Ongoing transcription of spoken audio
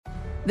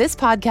This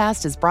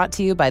podcast is brought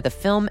to you by the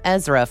film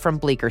Ezra from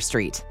Bleecker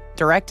Street,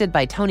 directed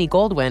by Tony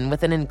Goldwyn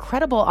with an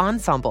incredible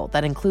ensemble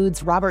that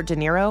includes Robert De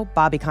Niro,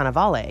 Bobby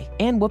Cannavale,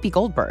 and Whoopi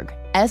Goldberg.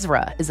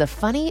 Ezra is a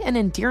funny and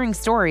endearing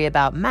story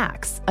about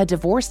Max, a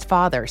divorced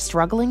father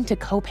struggling to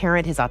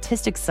co-parent his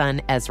autistic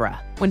son,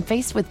 Ezra. When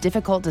faced with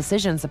difficult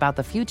decisions about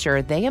the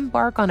future, they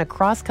embark on a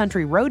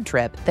cross-country road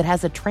trip that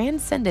has a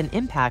transcendent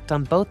impact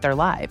on both their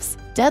lives.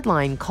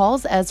 Deadline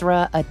calls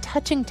Ezra a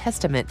touching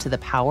testament to the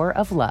power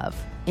of love.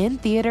 In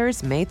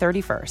theaters May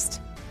 31st.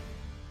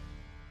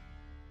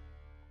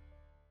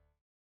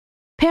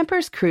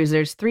 Pampers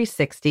Cruisers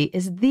 360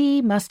 is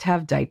the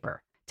must-have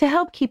diaper to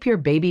help keep your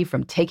baby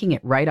from taking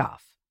it right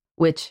off,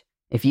 which,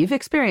 if you've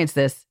experienced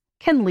this,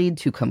 can lead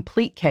to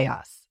complete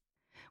chaos.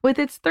 With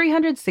its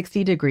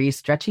 360-degree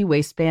stretchy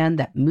waistband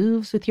that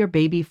moves with your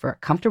baby for a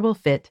comfortable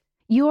fit,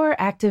 your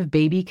active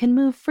baby can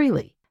move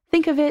freely.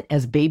 Think of it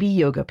as baby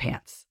yoga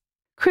pants.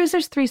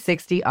 Cruisers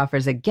 360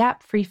 offers a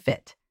gap-free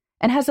fit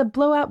and has a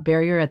blowout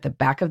barrier at the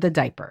back of the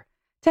diaper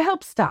to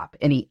help stop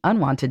any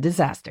unwanted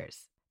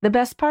disasters. The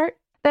best part?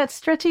 That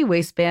stretchy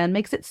waistband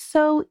makes it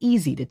so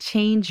easy to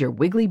change your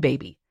wiggly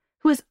baby,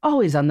 who is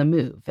always on the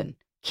move and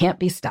can't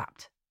be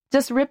stopped.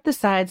 Just rip the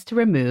sides to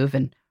remove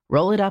and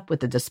roll it up with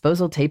the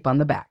disposal tape on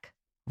the back.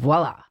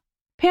 Voila!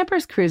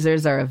 Pampers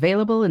Cruisers are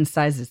available in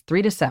sizes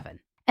 3 to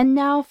 7 and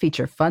now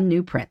feature fun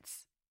new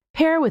prints.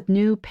 Pair with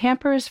new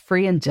Pampers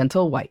Free and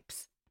Gentle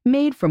wipes,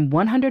 made from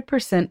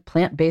 100%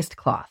 plant-based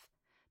cloth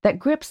that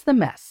grips the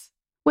mess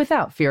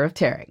without fear of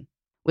tearing.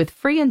 With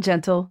Free and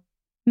Gentle,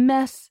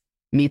 mess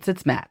meets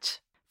its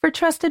match. For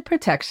trusted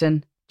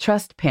protection,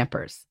 trust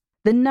Pampers,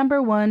 the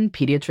 #1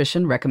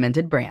 pediatrician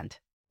recommended brand.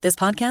 This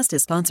podcast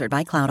is sponsored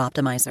by Cloud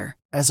Optimizer.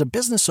 As a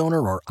business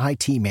owner or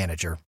IT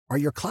manager, are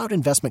your cloud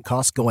investment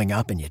costs going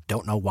up and you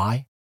don't know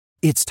why?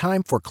 It's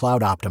time for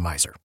Cloud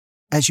Optimizer.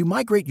 As you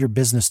migrate your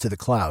business to the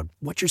cloud,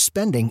 what you're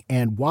spending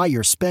and why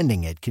you're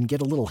spending it can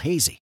get a little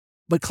hazy.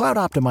 But Cloud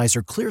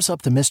Optimizer clears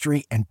up the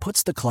mystery and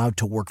puts the cloud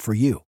to work for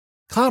you.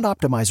 Cloud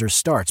Optimizer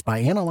starts by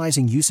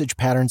analyzing usage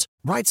patterns,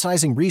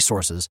 right-sizing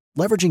resources,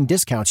 leveraging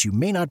discounts you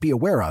may not be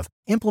aware of,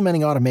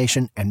 implementing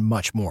automation, and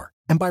much more.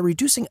 And by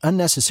reducing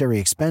unnecessary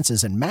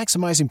expenses and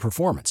maximizing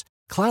performance,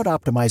 Cloud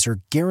Optimizer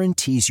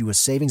guarantees you a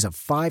savings of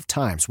 5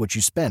 times what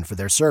you spend for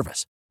their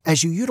service.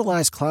 As you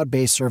utilize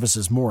cloud-based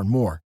services more and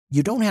more,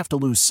 you don't have to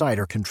lose sight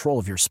or control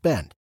of your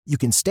spend. You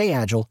can stay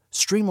agile,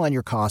 streamline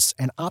your costs,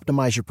 and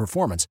optimize your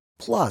performance,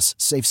 plus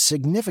save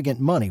significant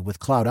money with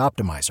Cloud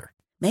Optimizer.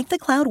 Make the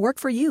cloud work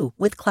for you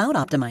with Cloud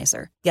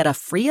Optimizer. Get a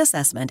free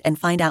assessment and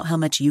find out how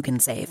much you can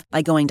save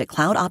by going to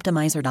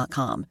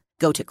cloudoptimizer.com.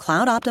 Go to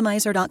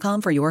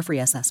cloudoptimizer.com for your free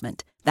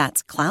assessment.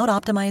 That's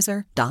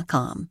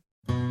cloudoptimizer.com.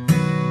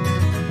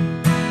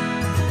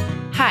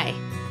 Hi,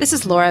 this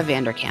is Laura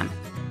Vanderkam.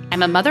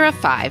 I'm a mother of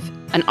 5,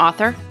 an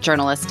author,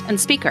 journalist, and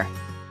speaker.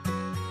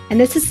 And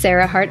this is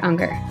Sarah Hart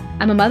Unger.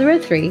 I'm a mother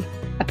of 3,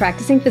 a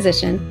practicing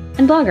physician,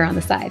 and blogger on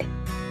the side.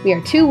 We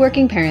are 2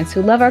 working parents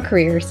who love our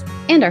careers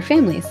and our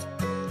families.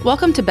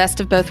 Welcome to Best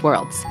of Both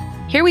Worlds.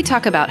 Here we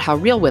talk about how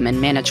real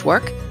women manage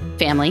work,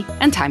 family,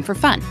 and time for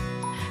fun.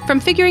 From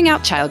figuring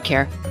out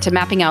childcare to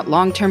mapping out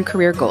long-term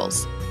career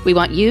goals, we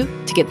want you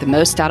to get the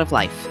most out of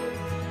life.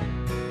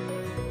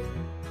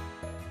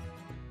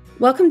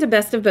 Welcome to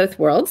Best of Both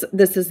Worlds.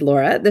 This is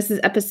Laura. This is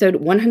episode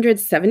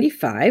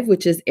 175,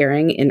 which is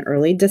airing in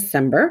early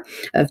December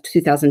of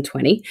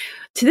 2020.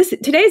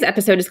 Today's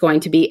episode is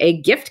going to be a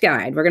gift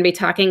guide. We're going to be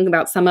talking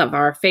about some of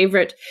our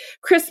favorite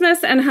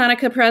Christmas and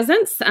Hanukkah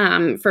presents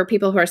for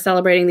people who are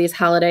celebrating these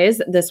holidays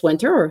this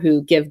winter or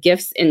who give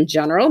gifts in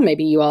general.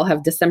 Maybe you all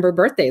have December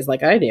birthdays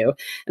like I do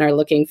and are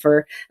looking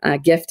for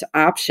gift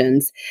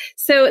options.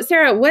 So,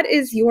 Sarah, what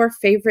is your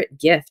favorite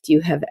gift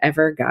you have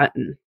ever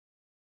gotten?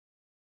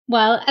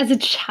 Well, as a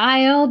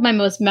child, my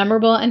most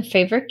memorable and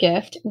favorite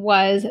gift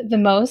was the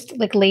most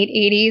late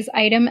 80s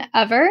item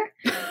ever.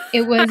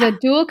 It was a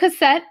dual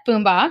cassette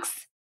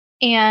boombox.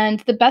 And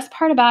the best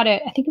part about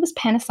it, I think it was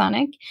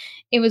Panasonic.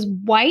 It was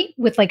white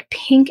with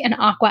pink and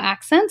aqua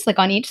accents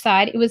on each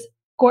side. It was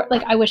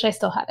I wish I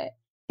still had it.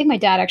 I think my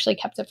dad actually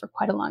kept it for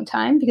quite a long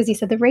time because he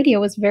said the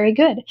radio was very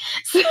good.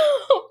 So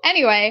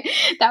anyway,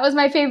 that was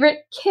my favorite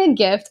kid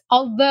gift.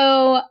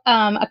 Although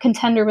a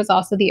contender was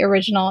also the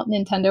original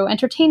Nintendo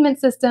Entertainment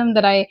System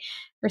that I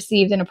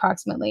received in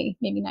approximately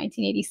maybe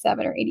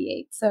 1987 or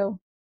 88. So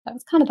that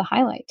was kind of the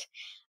highlight.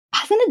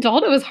 As an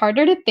adult, it was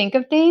harder to think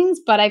of things,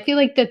 but I feel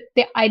like the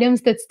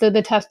items that stood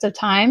the test of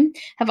time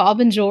have all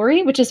been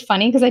jewelry, which is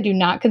funny because I do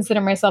not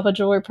consider myself a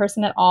jewelry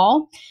person at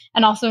all.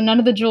 And also none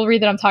of the jewelry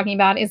that I'm talking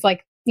about is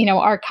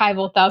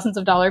archival thousands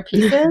of dollar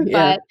pieces.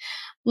 Yeah.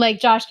 But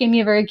Josh gave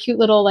me a very cute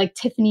little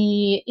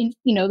Tiffany,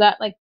 that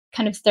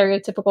kind of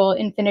stereotypical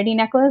infinity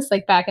necklace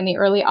back in the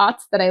early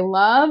aughts that I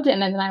loved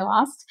and then I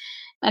lost.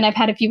 And I've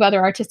had a few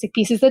other artistic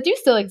pieces that do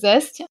still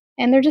exist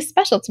and they're just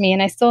special to me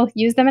and I still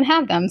use them and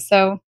have them.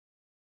 So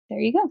there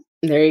you go.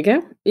 There you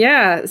go.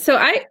 Yeah. So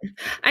I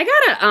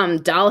got a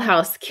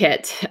dollhouse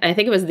kit. I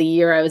think it was the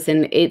year I was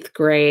in 8th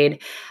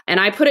grade, and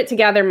I put it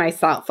together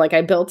myself. Like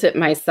I built it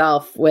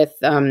myself with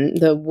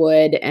the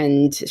wood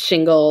and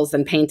shingles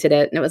and painted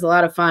it, and it was a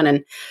lot of fun. And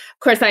of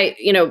course, I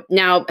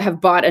now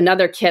have bought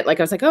another kit. Like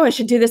I was like, oh, I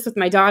should do this with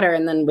my daughter,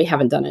 and then we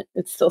haven't done it.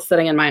 It's still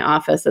sitting in my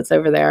office. It's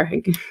over there.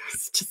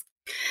 It's just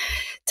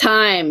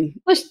time.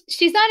 Well,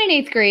 she's not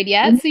in 8th grade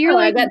yet, so you're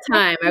I got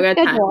time.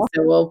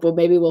 So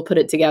maybe we'll put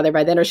it together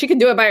by then, or she could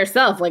do it by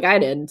herself, like I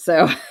did.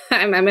 So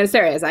I'm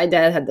serious. I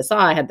had the saw,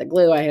 I had the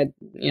glue, I had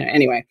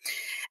Anyway,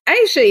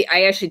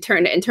 I actually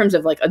turned, in terms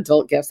of like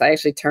adult gifts, I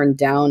actually turned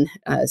down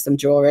some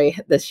jewelry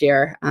this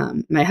year.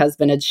 My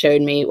husband had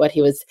showed me what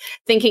he was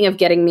thinking of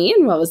getting me,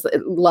 and what was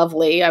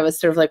lovely. I was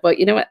sort of like, well,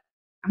 you know what?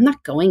 I'm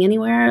not going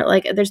anywhere.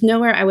 Like, there's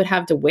nowhere I would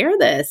have to wear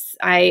this.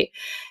 I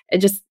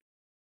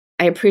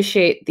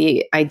appreciate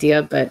the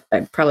idea, but I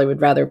probably would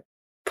rather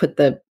put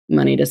the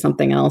money to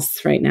something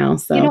else right now.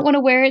 So you don't want to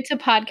wear it to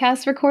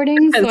podcast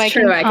recordings, so I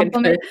can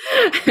compliment.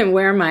 And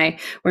wear my.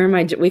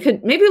 We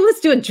could maybe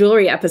let's do a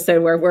jewelry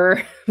episode where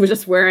we're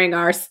just wearing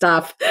our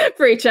stuff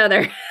for each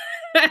other.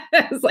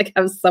 It's like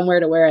have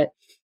somewhere to wear it.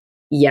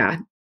 Yeah.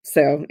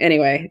 So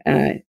anyway,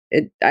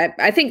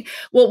 I think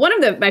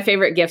one of my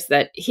favorite gifts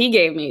that he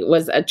gave me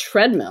was a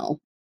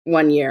treadmill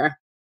one year.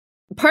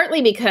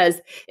 Partly because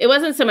it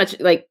wasn't so much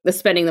like the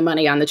spending the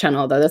money on the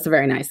channel, though that's a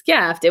very nice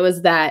gift. It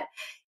was that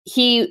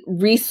he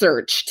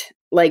researched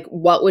like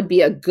what would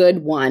be a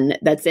good one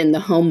that's in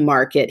the home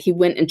market. He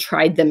went and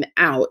tried them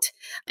out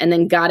and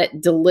then got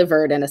it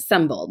delivered and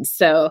assembled.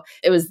 So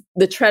it was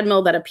the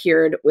treadmill that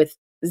appeared with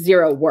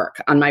zero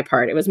work on my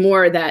part. It was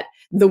more that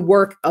the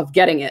work of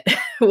getting it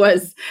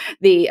was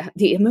the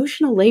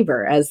emotional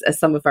labor, as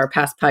some of our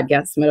past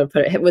podcasts might have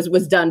put it,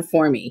 was done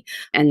for me.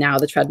 And now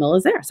the treadmill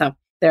is there. So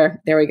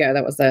there we go.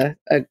 That was a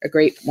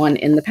great one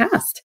in the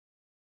past.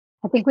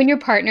 I think when your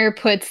partner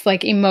puts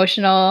like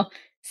emotional,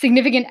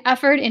 significant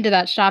effort into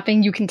that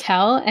shopping, you can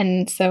tell.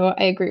 And so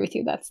I agree with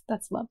you. That's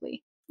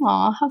lovely.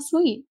 Aw, how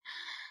sweet.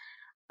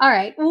 All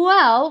right.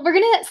 Well, we're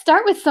going to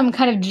start with some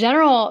kind of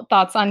general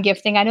thoughts on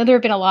gifting. I know there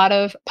have been a lot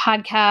of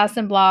podcasts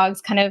and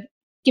blogs kind of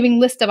giving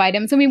list of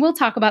items, and we will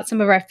talk about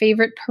some of our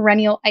favorite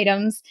perennial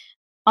items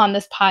on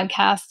this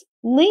podcast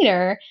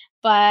later.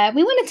 But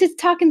we wanted to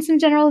talk in some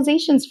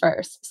generalizations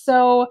first.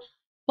 So,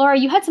 Laura,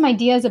 you had some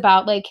ideas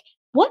about like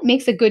what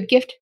makes a good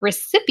gift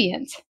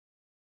recipient.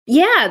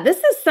 Yeah, this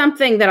is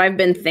something that I've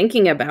been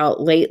thinking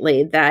about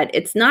lately, that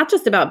it's not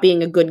just about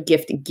being a good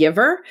gift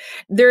giver.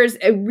 There's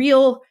a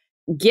real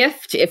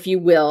gift, if you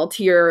will,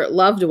 to your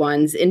loved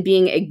ones in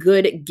being a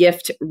good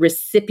gift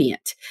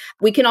recipient.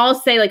 We can all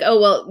say like, oh,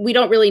 well, we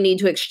don't really need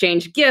to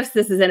exchange gifts.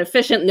 This is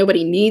inefficient.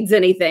 Nobody needs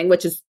anything,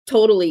 which is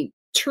totally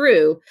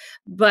true.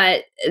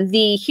 But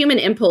the human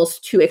impulse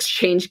to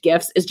exchange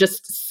gifts is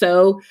just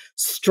so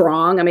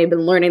strong. I mean, I've been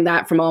learning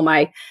that from all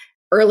my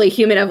early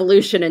human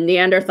evolution and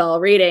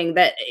Neanderthal reading,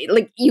 that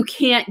like you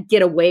can't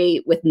get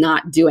away with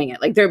not doing it.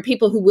 Like there are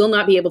people who will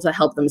not be able to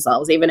help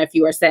themselves, even if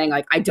you are saying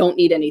like, I don't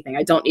need anything.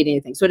 I don't need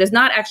anything. So it is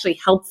not actually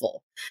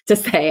helpful to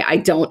say, I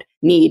don't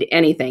need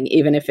anything,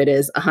 even if it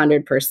is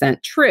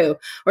 100% true,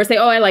 or say,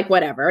 oh, I like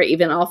whatever,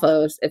 even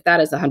also if that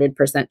is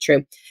 100%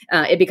 true,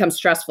 it becomes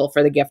stressful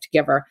for the gift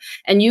giver.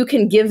 And you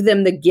can give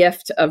them the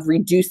gift of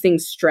reducing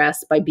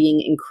stress by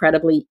being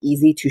incredibly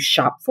easy to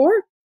shop for.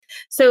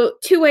 So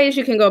 2 ways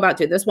you can go about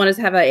doing this. One is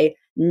have a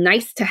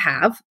nice to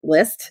have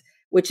list,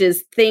 which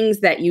is things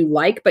that you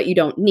like, but you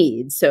don't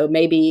need. So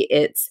maybe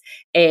it's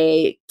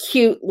a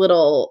cute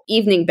little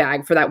evening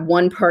bag for that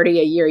one party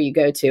a year you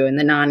go to in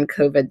the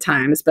non-COVID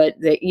times. But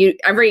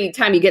every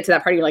time you get to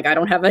that party, you're like, I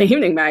don't have an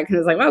evening bag. And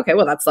it's like, well, okay,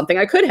 well, that's something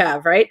I could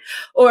have, right?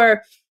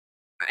 Or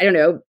I don't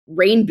know,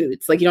 rain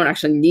boots. Like you don't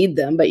actually need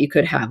them, but you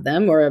could have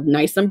them, or a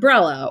nice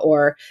umbrella,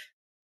 or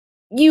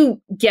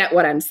you get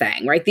what I'm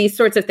saying, right? These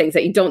sorts of things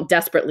that you don't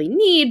desperately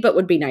need, but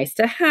would be nice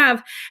to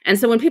have. And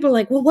so when people are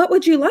like, well, what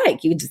would you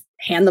like? You just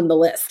hand them the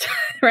list,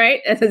 right?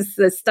 It's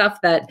the stuff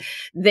that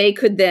they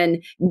could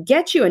then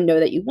get you and know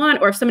that you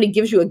want. Or if somebody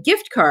gives you a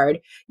gift card,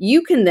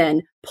 you can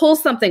then pull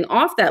something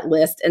off that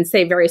list and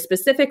say very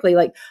specifically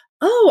like,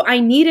 oh, I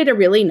needed a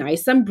really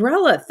nice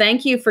umbrella.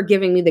 Thank you for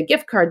giving me the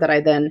gift card that I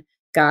then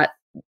got,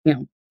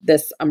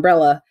 this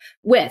umbrella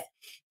with.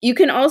 You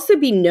can also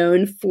be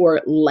known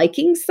for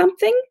liking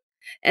something.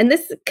 And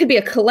this could be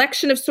a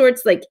collection of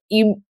sorts, like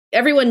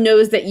everyone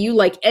knows that you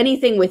like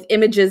anything with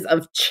images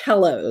of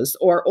cellos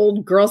or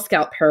old Girl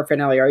Scout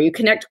paraphernalia, or you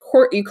collect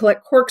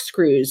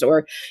corkscrews,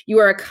 or you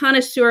are a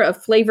connoisseur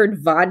of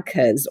flavored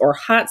vodkas or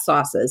hot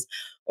sauces,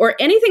 or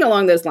anything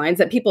along those lines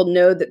that people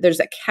know that there's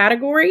a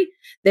category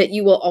that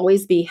you will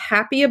always be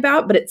happy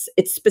about, but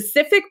it's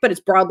specific, but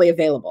it's broadly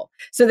available.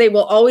 So they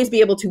will always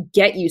be able to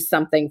get you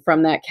something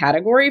from that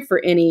category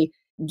for any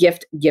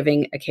gift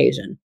giving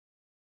occasion.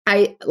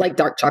 I like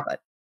dark chocolate.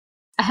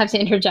 I have to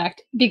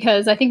interject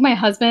because I think my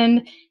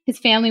husband, his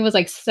family was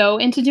like so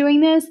into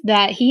doing this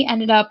that he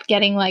ended up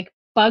getting like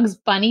Bugs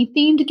Bunny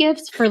themed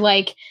gifts for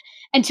like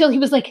until he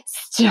was like,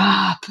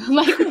 stop.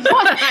 Like,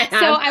 what?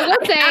 I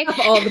will say, I have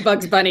all the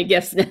Bugs Bunny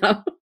gifts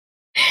now.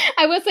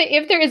 I will say,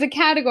 if there is a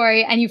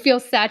category and you feel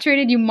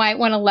saturated, you might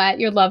want to let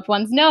your loved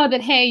ones know that,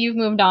 hey, you've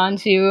moved on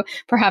to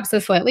perhaps a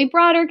slightly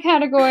broader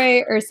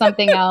category or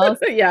something else.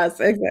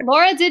 Yes, exactly.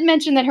 Laura did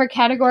mention that her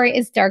category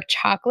is dark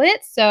chocolate.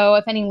 So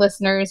if any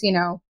listeners,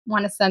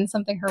 want to send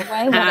something her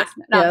way, let us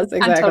know. No, yes,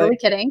 exactly. I'm totally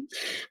kidding.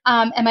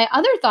 And my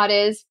other thought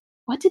is,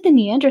 what did the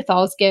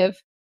Neanderthals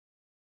give?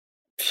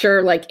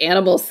 Sure, like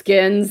animal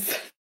skins,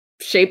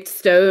 shaped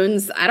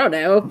stones. I don't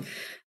know.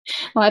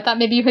 Well, I thought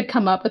maybe you had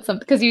come up with something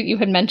because you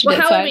had mentioned it.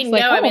 Well, So how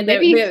do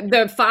we know?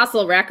 The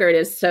fossil record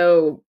is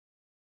so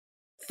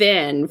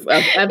thin.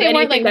 They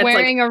weren't like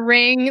wearing a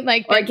ring,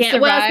 like so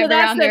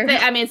that's the thing.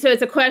 I mean, so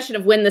it's a question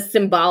of when the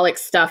symbolic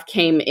stuff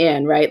came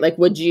in, right? Like,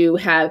 would you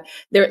have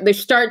there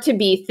start to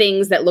be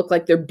things that look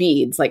like they're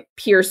beads, like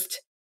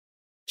pierced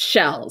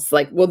shells?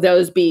 Like, were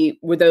those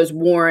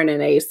worn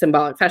in a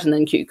symbolic fashion?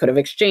 Then you could have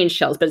exchanged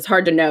shells, but it's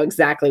hard to know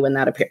exactly when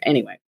that appeared.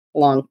 Anyway,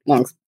 long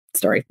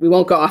story. We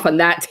won't go off on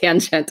that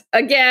tangent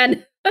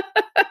again,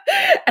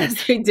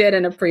 as we did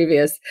in a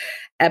previous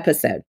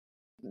episode.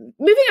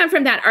 Moving on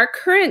from that, our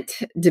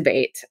current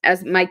debate,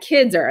 as my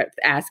kids are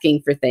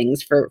asking for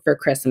things for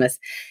Christmas,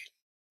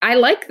 I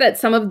like that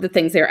some of the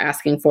things they're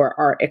asking for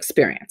are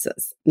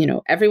experiences.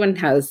 Everyone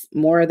has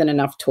more than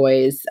enough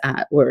toys,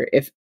 or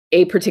if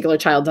a particular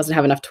child doesn't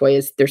have enough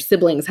toys, their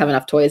siblings have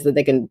enough toys that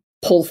they can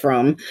pull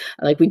from.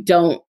 Like, we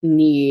don't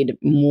need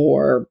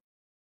more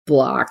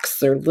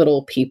blocks or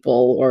little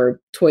people or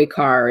toy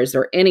cars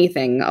or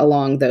anything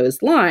along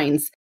those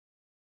lines.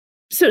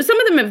 So some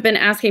of them have been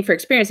asking for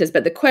experiences,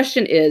 but the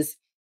question is,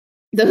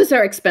 those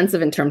are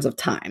expensive in terms of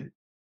time.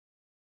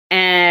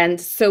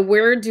 And so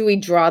where do we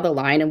draw the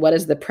line, and what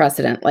is the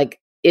precedent? Like,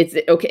 it's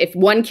okay if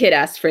one kid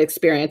asks for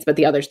experience, but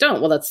the others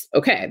don't. Well, that's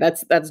okay.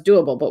 That's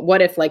doable. But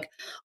what if like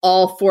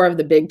all four of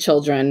the big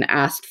children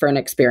asked for an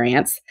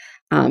experience?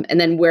 And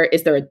then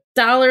is there a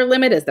dollar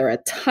limit? Is there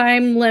a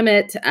time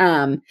limit?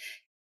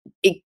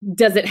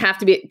 Does it have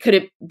to be, could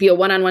it be a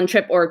one-on-one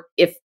trip? Or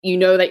if you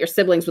know that your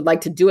siblings would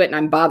like to do it and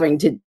I'm bothering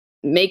to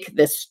make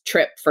this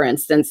trip, for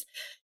instance,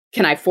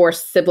 can I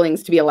force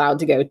siblings to be allowed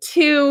to go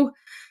too?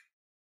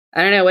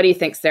 I don't know. What do you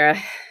think,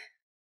 Sarah?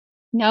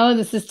 No,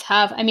 this is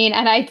tough. I mean,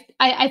 and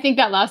I think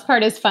that last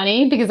part is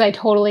funny because I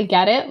totally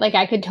get it. Like,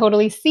 I could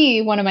totally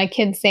see one of my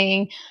kids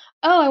saying,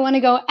 oh, I want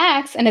to go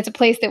X, and it's a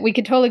place that we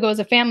could totally go as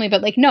a family.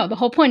 But like, no, the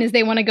whole point is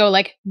they want to go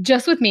like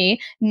just with me,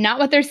 not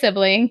with their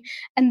sibling.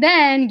 And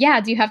then,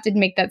 do you have to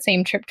make that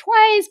same trip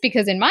twice?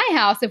 Because in my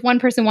house, if one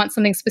person wants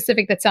something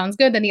specific that sounds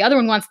good, then the other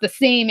one wants the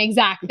same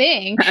exact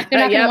thing. They're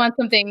not going to want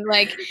something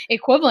like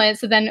equivalent.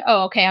 So then,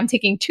 okay, I'm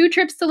taking 2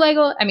 trips to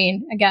Lego. I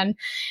mean, again,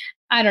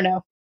 I don't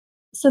know.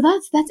 So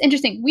that's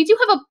interesting. We do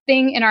have a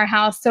thing in our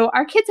house. So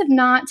our kids have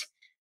not,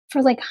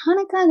 for like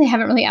Hanukkah, they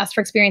haven't really asked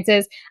for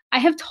experiences. I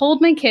have told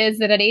my kids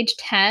that at age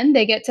 10,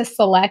 they get to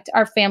select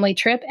our family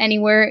trip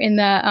anywhere in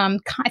the,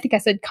 I think I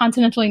said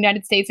continental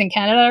United States and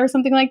Canada or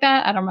something like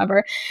that. I don't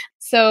remember.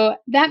 So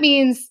that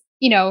means,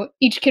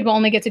 each kid will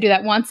only get to do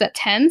that once at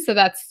 10. So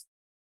that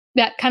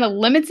kind of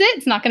limits it.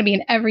 It's not going to be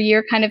an every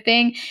year kind of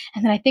thing.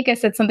 And then I think I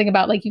said something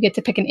about like you get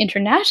to pick an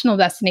international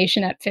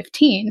destination at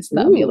 15. So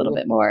that'll be a little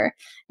bit more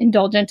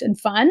indulgent and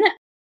fun.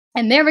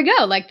 And there we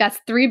go. Like,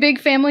 that's 3 big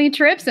family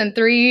trips and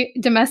 3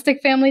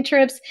 domestic family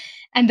trips.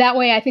 And that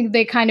way, I think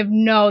they kind of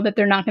know that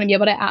they're not going to be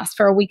able to ask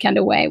for a weekend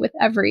away with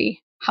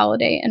every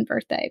holiday and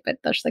birthday, but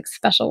there's like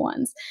special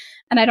ones.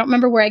 And I don't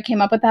remember where I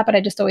came up with that, but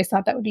I just always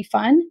thought that would be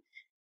fun.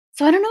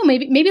 So I don't know.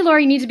 Maybe Laura,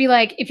 you need to be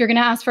like, if you're going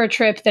to ask for a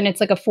trip, then it's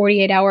like a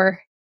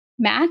 48-hour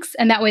max.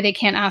 And that way they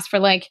can't ask for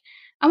like,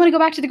 I want to go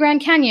back to the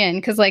Grand Canyon,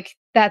 because like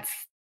that's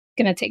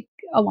going to take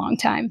a long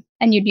time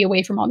and you'd be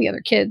away from all the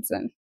other kids.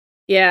 And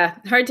yeah,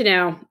 hard to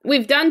know.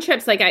 We've done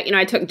trips like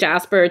I took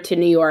Jasper to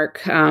New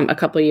York a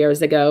couple of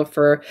years ago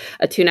for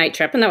a 2-night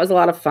trip, and that was a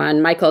lot of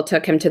fun. Michael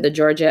took him to the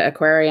Georgia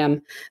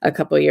Aquarium a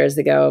couple of years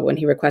ago when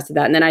he requested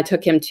that, and then I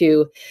took him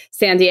to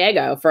San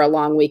Diego for a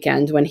long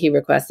weekend when he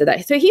requested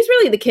that. So he's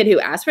really the kid who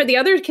asked for it. The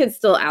other kids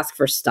still ask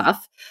for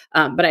stuff,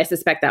 but I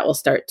suspect that will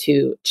start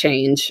to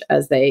change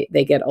as they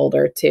get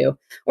older too,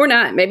 or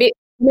not. Maybe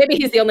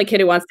he's the only kid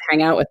who wants to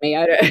hang out with me.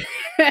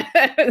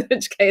 In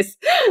which case,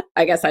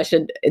 I guess I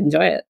should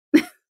enjoy it.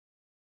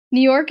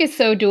 New York is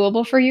so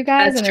doable for you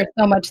guys, and there's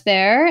so much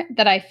there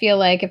that I feel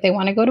like if they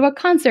want to go to a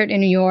concert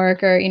in New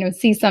York or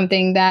see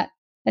something that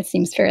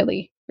seems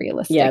fairly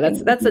realistic. Yeah,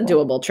 that's a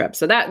doable trip.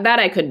 So that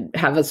I could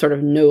have a sort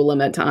of no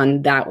limit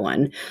on that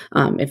one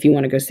if you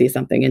want to go see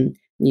something in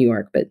New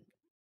York, but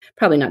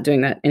probably not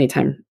doing that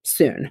anytime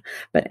soon.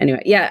 But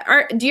anyway,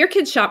 yeah. Do your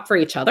kids shop for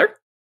each other?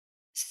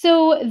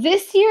 So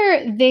this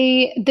year,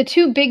 the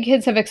 2 big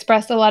kids have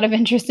expressed a lot of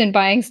interest in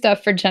buying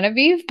stuff for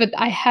Genevieve, but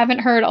I haven't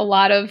heard a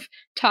lot of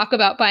talk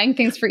about buying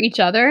things for each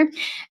other.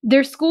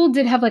 Their school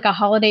did have like a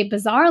holiday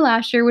bazaar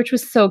last year, which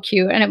was so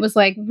cute. And it was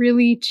like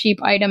really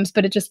cheap items,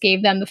 but it just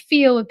gave them the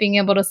feel of being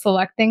able to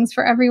select things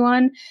for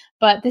everyone.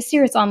 But this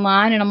year it's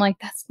online, and I'm like,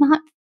 that's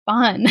not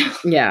fun.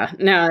 Yeah,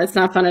 no, it's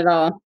not fun at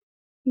all.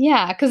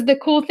 Yeah, because the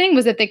cool thing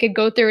was that they could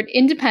go through it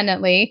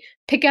independently,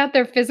 pick out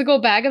their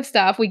physical bag of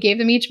stuff. We gave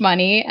them each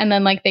money, and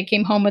then like they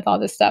came home with all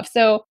this stuff.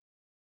 So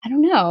I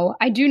don't know.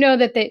 I do know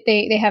that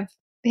they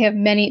have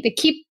many.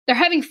 They're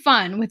having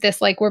fun with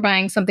this. Like we're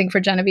buying something for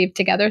Genevieve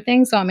together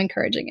thing. So I'm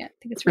encouraging it. I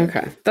think it's really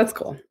okay. That's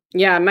cool.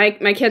 Yeah, my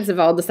kids have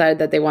all decided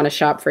that they want to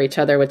shop for each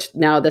other. Which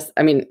now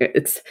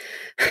it's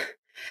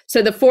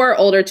so the 4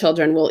 older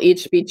children will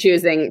each be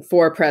choosing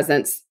 4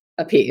 presents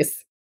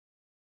apiece.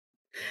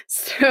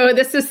 So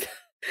this is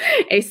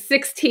a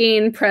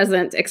 16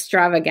 present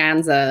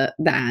extravaganza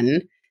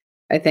then,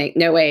 I think.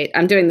 No, wait,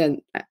 I'm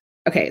doing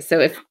okay,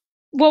 so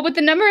well, with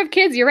the number of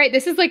kids, you're right.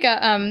 This is like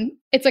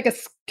it's like a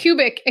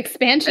cubic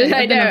expansion of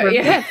the number of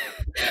gifts.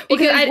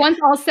 Because once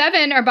all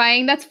 7 are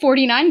buying, that's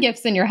 49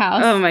 gifts in your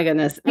house. Oh my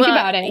goodness. Think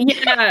about it.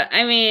 Yeah,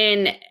 I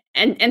mean,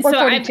 and so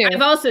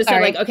I've also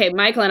said like, okay,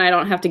 Michael and I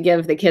don't have to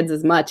give the kids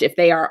as much if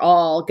they are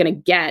all going to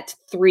get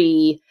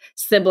 3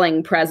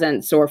 sibling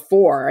presents or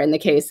 4. In the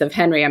case of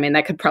Henry, I mean,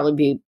 that could probably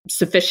be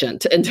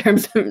sufficient in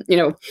terms of,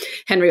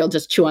 Henry will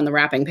just chew on the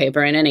wrapping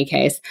paper in any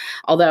case.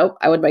 Although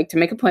I would like to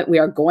make a point. We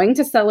are going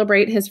to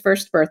celebrate his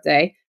first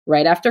birthday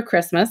right after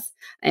Christmas.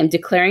 I'm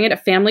declaring it a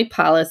family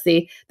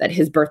policy that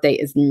his birthday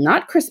is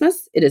not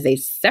Christmas. It is a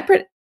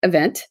separate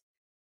event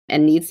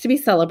and needs to be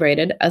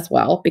celebrated as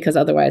well, because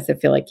otherwise I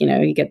feel like,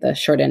 you get the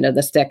short end of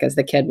the stick as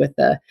the kid with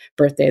the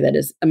birthday that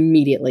is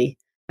immediately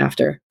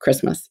after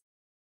Christmas.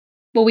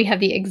 Well, we have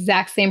the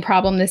exact same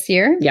problem this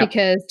year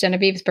because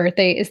Genevieve's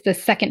birthday is the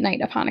second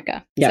night of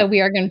Hanukkah. Yep. So we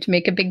are going to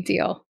make a big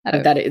deal out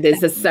of that. It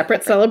is a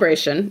separate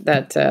celebration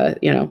that,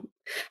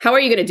 how are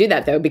you going to do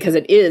that though? Because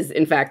it is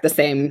in fact the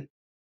same.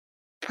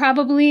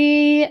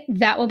 Probably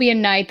that will be a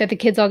night that the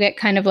kids all get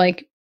kind of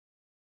like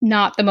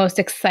not the most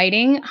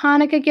exciting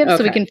Hanukkah gift. Okay.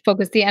 So we can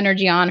focus the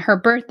energy on her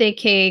birthday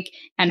cake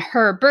and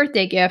her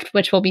birthday gift,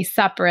 which will be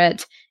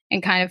separate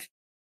and kind of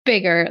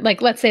bigger.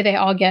 Like, let's say they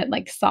all get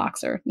like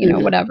socks or,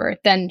 whatever.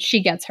 Then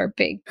she gets her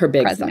big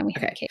present and we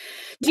have cake.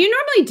 Do you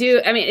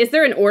normally is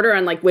there an order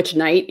on like which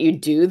night you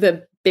do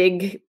the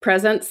big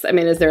presents? I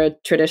mean, is there a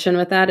tradition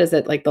with that? Is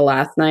it like the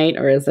last night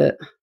or is it?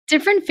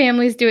 Different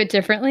families do it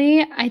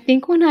differently. I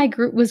think when I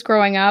was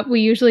growing up,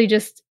 we usually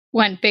just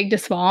went big to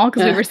small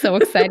because we were so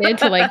excited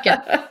to like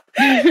get.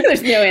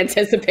 There's no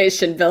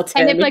anticipation built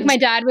in. And if like my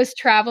dad was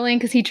traveling,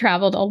 because he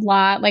traveled a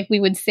lot, like we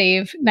would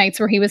save nights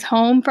where he was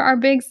home for our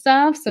big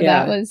stuff. So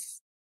that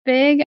was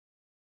big.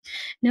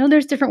 No,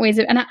 there's different ways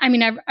of, and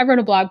I wrote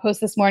a blog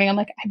post this morning. I'm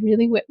like,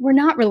 we're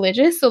not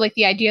religious. So like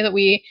the idea that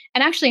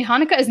and actually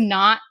Hanukkah is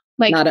not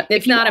like,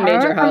 it's not a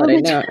major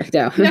holiday. No.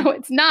 No,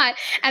 it's not.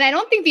 And I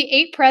don't think the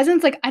 8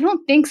 presents, like, I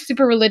don't think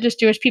super religious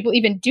Jewish people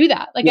even do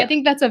that. Like, I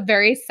think that's a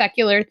very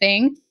secular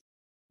thing,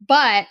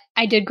 but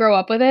I did grow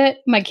up with it.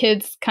 My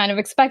kids kind of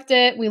expect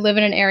it. We live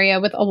in an area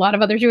with a lot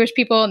of other Jewish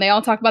people and they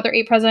all talk about their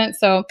 8 presents.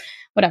 So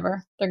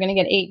whatever, they're going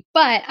to get 8,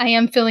 but I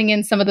am filling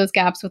in some of those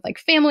gaps with like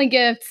family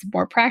gifts,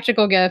 more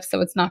practical gifts. So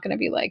it's not going to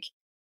be like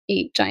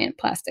 8 giant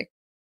plastic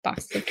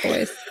boxes of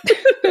toys.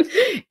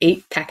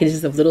 8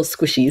 packages of little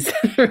squishies,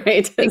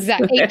 right?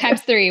 Exactly. 8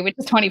 times 3, which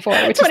is 24.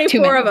 Which 24 is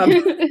too many.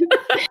 of them.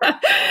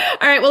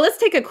 All right. Well, let's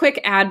take a quick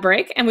ad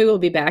break and we will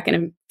be back in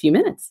a few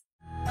minutes.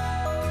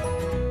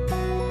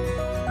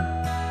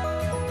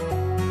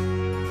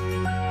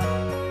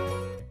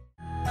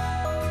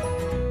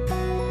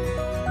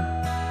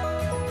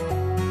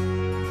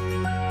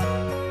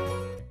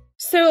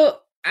 So,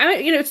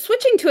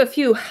 switching to a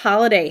few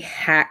holiday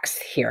hacks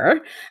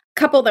here, a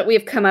couple that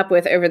we've come up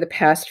with over the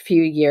past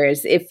few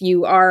years. If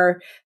you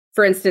are,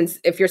 for instance,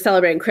 if you're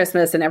celebrating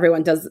Christmas and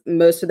everyone does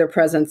most of their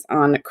presents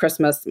on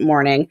Christmas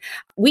morning,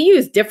 we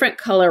use different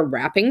color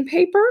wrapping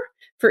paper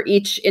for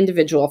each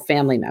individual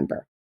family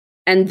member.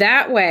 And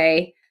that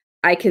way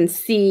I can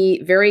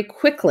see very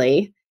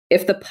quickly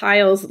if the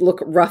piles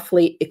look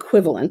roughly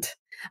equivalent.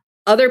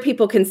 Other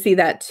people can see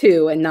that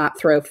too and not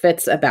throw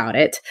fits about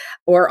it,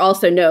 or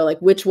also know like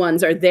which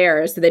ones are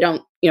theirs so they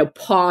don't,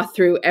 paw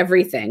through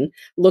everything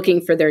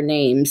looking for their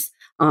names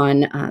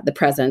on the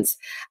presents.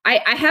 I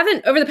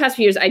haven't, over the past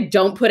few years, I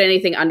don't put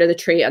anything under the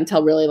tree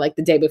until really like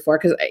the day before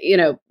because,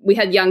 we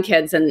had young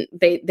kids and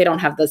they don't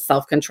have the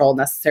self-control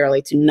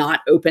necessarily to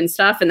not open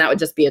stuff. And that would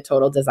just be a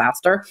total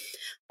disaster.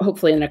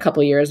 Hopefully in a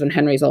couple of years when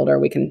Henry's older,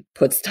 we can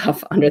put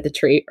stuff under the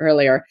tree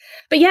earlier.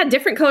 But yeah,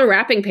 different color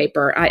wrapping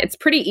paper. It's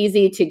pretty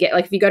easy to get.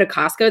 Like if you go to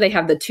Costco, they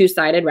have the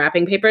 2-sided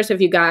wrapping paper. So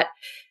if you got,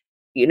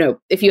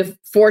 if you have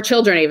 4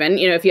 children even,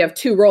 if you have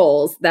 2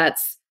 rolls,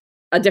 that's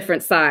a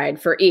different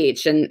side for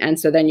each. And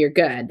so then you're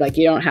good. Like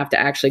you don't have to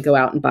actually go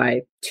out and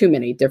buy too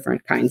many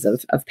different kinds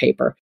of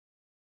paper.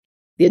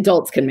 The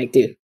adults can make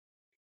do.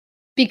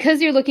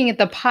 Because you're looking at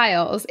the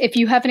piles, if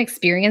you have an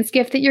experience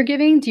gift that you're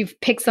giving, do you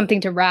pick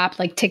something to wrap,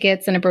 like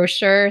tickets and a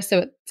brochure? So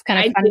it's kind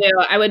of fun. Do.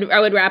 I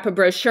would wrap a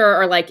brochure,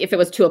 or like if it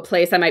was to a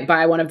place, I might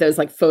buy one of those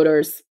like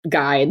photos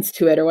guides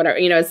to it or whatever.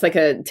 It's like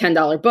a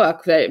 $10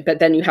 book, but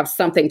then you have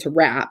something to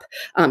wrap,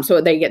 so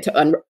they get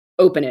to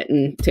open it.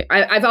 And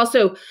I've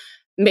also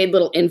made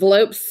little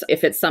envelopes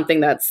if it's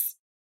something that's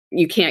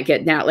you can't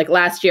get now. Like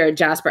last year,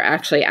 Jasper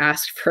actually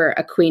asked for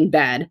a queen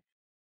bed.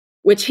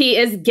 which he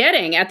is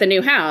getting at the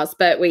new house,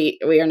 but we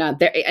are not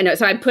there. I know,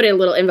 so I put in a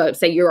little envelope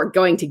say you are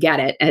going to get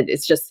it, and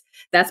it's just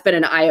that's been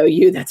an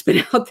IOU that's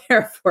been out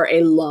there for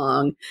a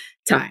long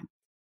time,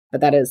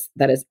 but that is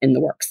in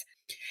the works.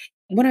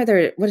 What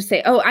to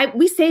say?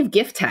 We save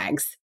gift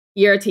tags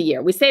year to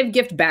year. We save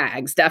gift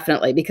bags,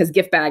 definitely, because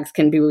gift bags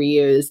can be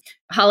reused.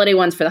 Holiday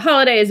ones for the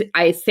holidays.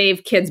 I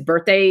save kids'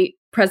 birthday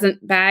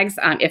present bags.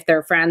 If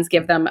their friends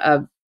give them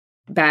a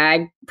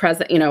bag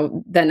present,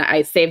 then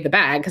I save the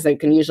bag because I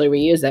can usually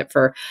reuse it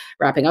for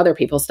wrapping other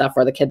people's stuff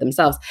or the kid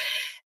themselves.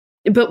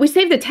 But we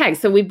save the tags.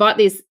 So we bought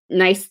these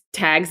nice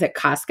tags at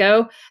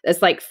Costco.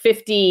 That's like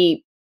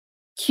 50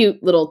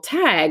 cute little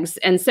tags.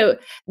 And so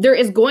there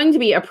is going to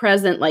be a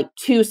present like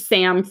to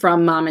Sam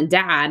from mom and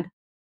dad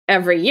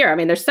every year. I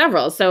mean, there's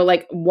several. So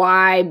like,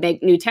 why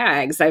make new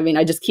tags? I mean,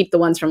 I just keep the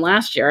ones from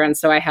last year. And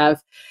so I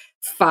have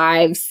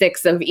 5,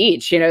 6 of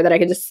each, that I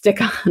can just stick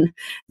on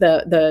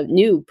the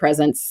new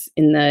presents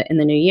in the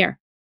new year.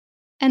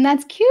 And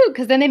that's cute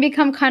because then they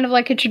become kind of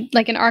like an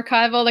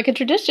archival, like a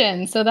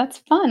tradition. So that's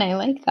fun. I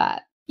like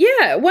that.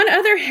 Yeah. One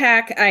other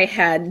hack I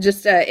had,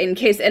 just in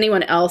case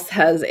anyone else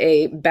has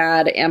a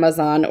bad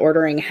Amazon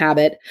ordering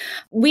habit,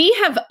 we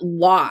have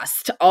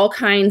lost all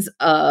kinds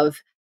of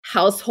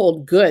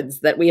household goods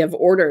that we have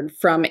ordered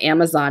from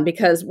Amazon,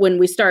 because when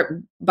we start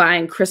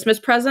buying Christmas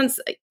presents,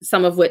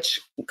 some of which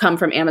come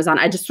from Amazon,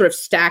 I just sort of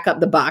stack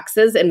up the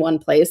boxes in one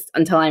place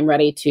until I'm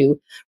ready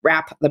to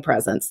wrap the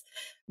presents.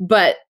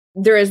 But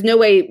there is no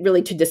way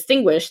really to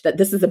distinguish that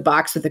this is a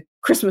box with a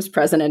Christmas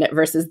present in it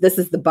versus this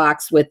is the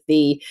box with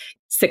the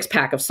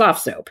 6-pack of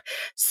soft soap.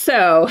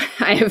 So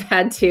I have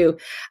had to,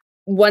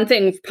 one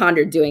thing I've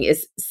pondered doing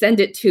is send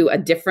it to a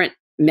different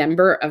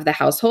member of the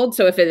household.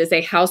 So if it is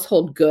a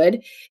household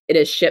good,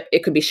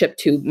 it could be shipped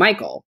to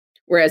Michael.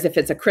 Whereas if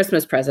it's a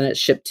Christmas present, it's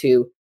shipped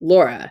to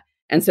Laura.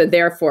 And so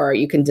therefore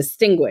you can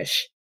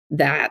distinguish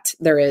that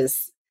there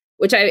is,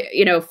 which I,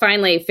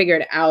 finally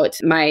figured out.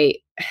 My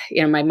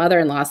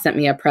mother-in-law sent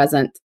me a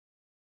present.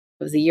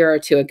 It was a year or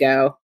two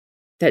ago.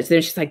 Then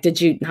she's like,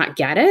 "Did you not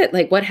get it?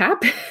 Like, what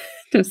happened?"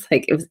 I was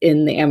like, "It was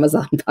in the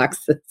Amazon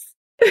boxes."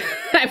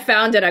 I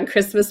found it on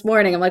Christmas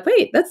morning. I'm like,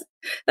 "Wait,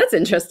 that's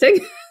interesting."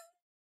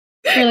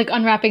 You're like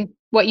unwrapping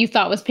what you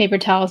thought was paper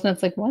towels, and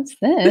it's like, "What's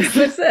this?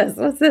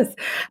 What's this?"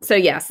 So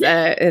yes,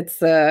 it's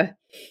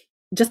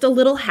just a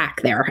little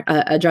hack there.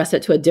 Address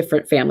it to a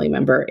different family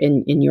member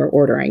in your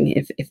ordering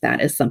if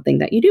that is something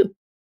that you do.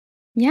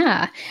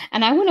 Yeah.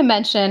 And I want to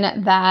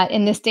mention that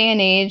in this day and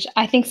age,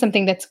 I think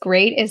something that's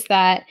great is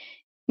that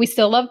we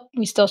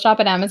still shop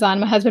at Amazon.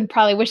 My husband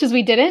probably wishes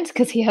we didn't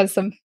because he has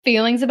some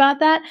feelings about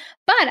that.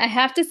 But I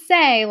have to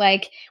say,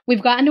 like,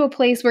 we've gotten to a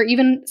place where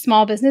even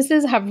small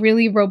businesses have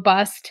really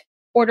robust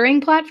ordering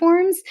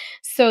platforms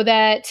so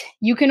that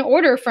you can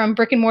order from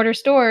brick and mortar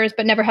stores,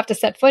 but never have to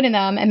set foot in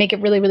them and make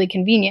it really, really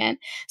convenient.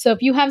 So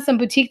if you have some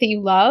boutique that you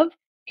love,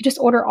 you just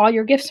order all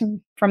your gifts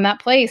from that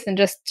place and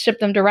just ship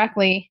them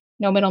directly.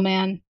 No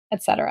middleman,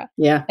 etc.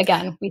 Yeah.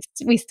 Again,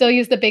 we still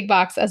use the big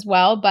box as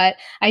well, but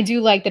I do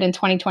like that in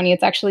 2020,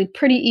 it's actually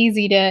pretty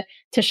easy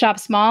to shop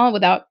small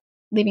without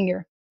leaving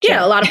your chair.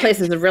 Yeah, a lot of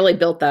places have really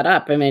built that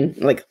up. I mean,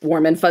 like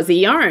Warm and Fuzzy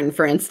Yarn,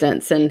 for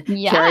instance, and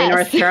Cary,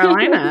 North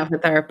Carolina,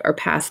 with our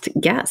past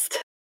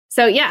guest.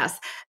 So yes,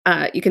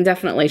 you can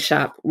definitely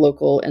shop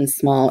local and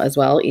small as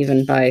well,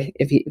 even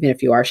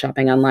if you are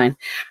shopping online.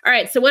 All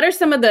right. So what are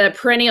some of the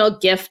perennial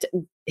gift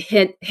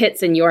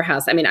hits in your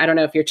house? I mean, I don't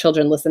know if your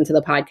children listen to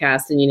the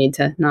podcast and you need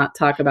to not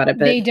talk about it,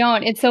 but they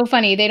don't. It's so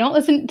funny. They don't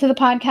listen to the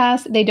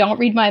podcast. They don't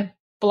read my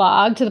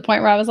blog to the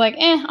point where I was like,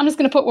 I'm just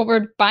going to put what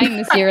we're buying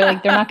this year.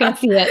 Like, they're not going to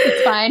see it.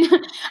 It's fine.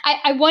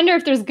 I wonder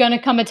if there's going to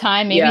come a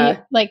time, maybe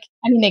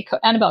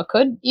Annabelle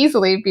could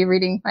easily be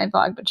reading my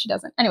blog, but she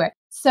doesn't. Anyway,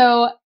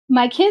 so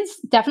my kids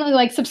definitely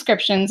like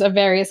subscriptions of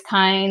various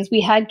kinds.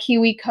 We had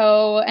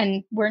KiwiCo,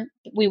 and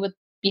we would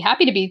be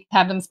happy to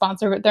have them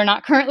sponsor, but they're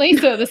not currently.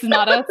 So this is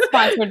not a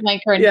sponsored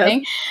link or anything.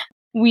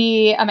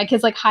 Yes. My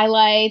kids like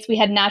highlights. We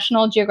had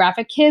National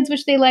Geographic Kids,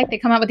 which they like. They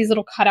come out with these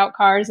little cutout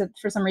cards that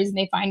for some reason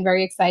they find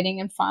very exciting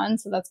and fun.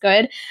 So that's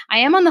good. I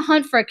am on the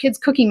hunt for a kids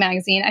cooking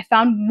magazine. I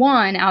found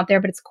one out there,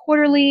 but it's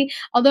quarterly.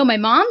 Although my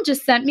mom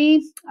just sent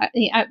me,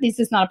 this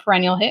is not a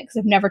perennial hit because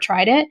I've never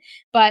tried it,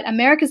 but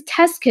America's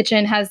Test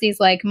Kitchen has these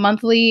like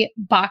monthly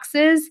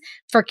boxes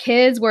for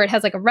kids where it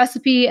has like a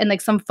recipe and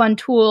like some fun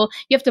tool.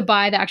 You have to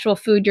buy the actual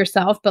food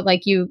yourself, but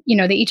like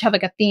they each have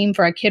like a theme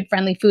for a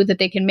kid-friendly food that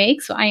they can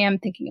make. So I am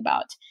thinking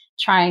about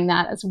trying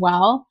that as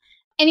well.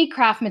 Any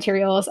craft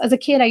materials. As a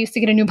kid, I used to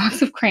get a new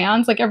box of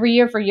crayons like every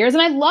year for years,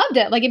 and I loved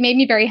it. Like, it made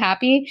me very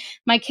happy.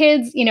 My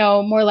kids,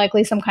 more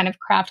likely some kind of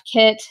craft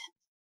kit.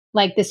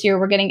 Like this year,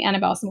 we're getting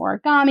Annabelle some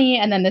origami,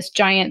 and then this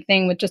giant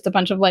thing with just a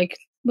bunch of like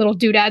little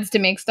doodads to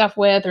make stuff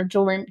with, or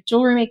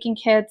jewelry making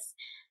kits.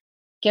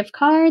 Gift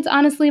cards.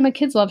 Honestly, my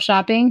kids love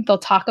shopping. They'll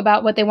talk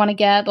about what they want to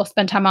get. They'll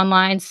spend time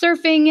online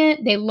surfing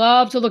it. They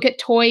love to look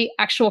at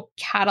actual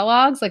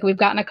catalogs. Like, we've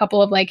gotten a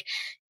couple of like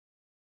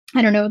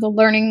I don't know, the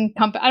learning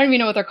company. I don't even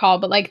know what they're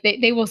called, but like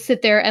they will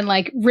sit there and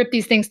like rip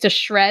these things to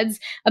shreds,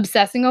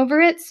 obsessing over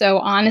it. So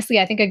honestly,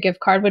 I think a gift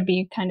card would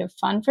be kind of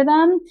fun for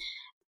them.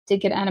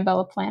 Did get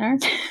Annabelle a planner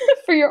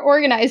for your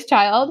organized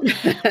child.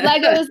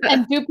 Legos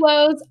and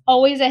Duplos,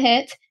 always a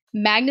hit.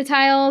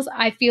 Magnetiles,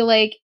 I feel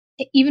like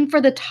even for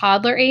the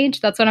toddler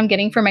age, that's what I'm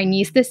getting for my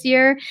niece this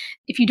year.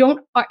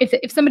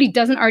 If somebody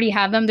doesn't already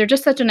have them, they're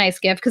just such a nice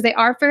gift because they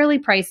are fairly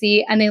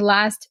pricey and they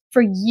last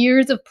for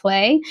years of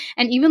play.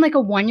 And even like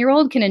a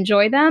 1-year-old can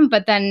enjoy them,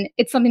 but then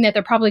it's something that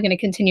they're probably going to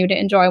continue to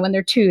enjoy when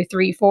they're 2,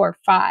 3, 4,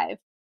 5.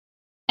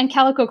 And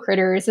Calico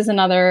Critters is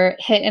another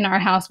hit in our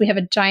house. We have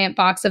a giant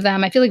box of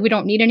them. I feel like we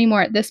don't need any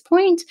more at this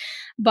point.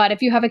 But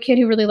if you have a kid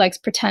who really likes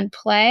pretend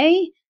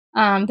play,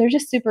 they're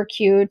just super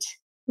cute,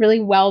 really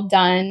well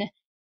done.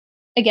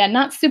 Again,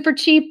 not super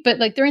cheap, but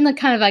like they're in the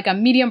kind of like a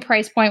medium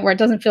price point where it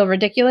doesn't feel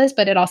ridiculous,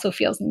 but it also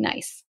feels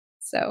nice.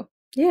 So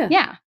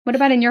yeah. What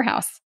about in your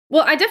house?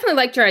 Well, I definitely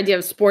liked your idea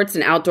of sports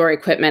and outdoor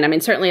equipment. I mean,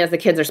 certainly as the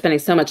kids are spending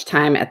so much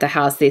time at the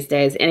house these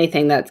days,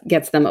 anything that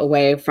gets them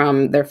away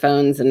from their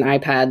phones and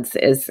iPads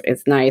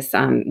is nice.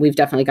 We've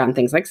definitely gotten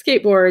things like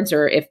skateboards,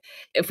 or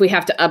if we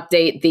have to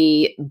update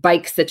the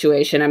bike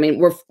situation. I mean,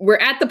 we're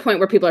at the point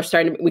where people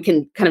are we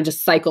can kind of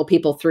just cycle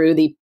people through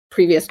the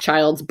previous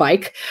child's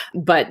bike,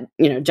 but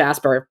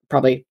Jasper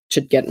probably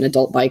should get an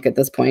adult bike at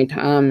this point.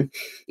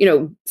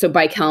 So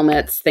bike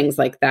helmets, things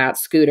like that,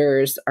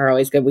 scooters are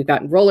always good. We've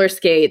got roller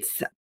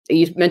skates.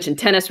 You mentioned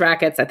tennis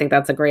rackets. I think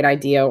that's a great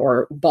idea.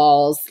 Or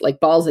balls, like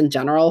balls in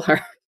general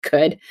are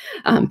good.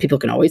 People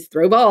can always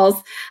throw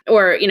balls.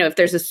 Or, if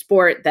there's a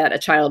sport that a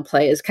child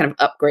plays, kind of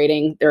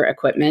upgrading their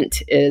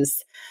equipment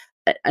is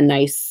a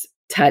nice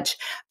touch.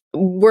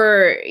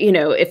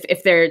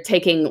 If they're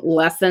taking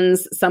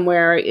lessons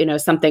somewhere,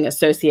 something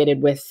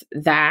associated with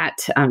that,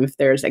 if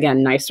there's,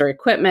 again, nicer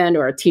equipment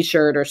or a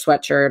t-shirt or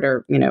sweatshirt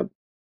or,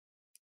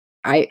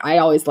 I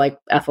always like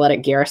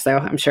athletic gear, so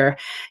I'm sure,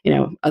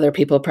 other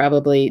people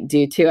probably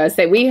do too. I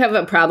say we have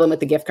a problem with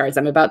the gift cards.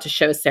 I'm about to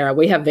show Sarah.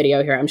 We have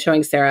video here. I'm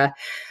showing Sarah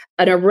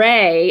an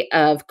array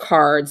of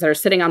cards that are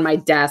sitting on my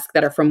desk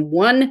that are from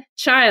one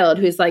child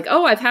who's like,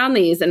 oh, I found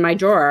these in my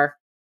drawer.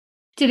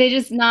 Do they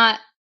just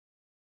not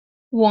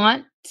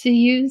want to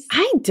use?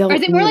 I don't. Or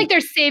is it more like they're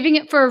saving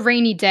it for a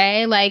rainy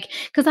day? Like,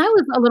 because I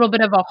was a little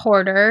bit of a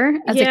hoarder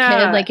as a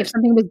kid. Like if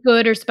something was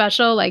good or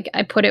special, like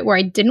I put it where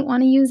I didn't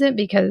want to use it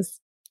because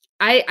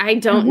I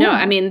don't know.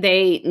 I mean,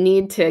 they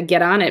need to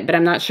get on it, but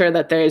I'm not sure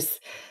that there's.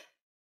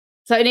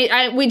 So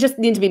we just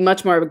need to be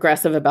much more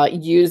aggressive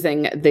about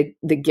using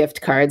the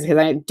gift cards, because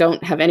I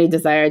don't have any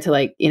desire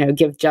to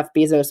give Jeff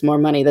Bezos more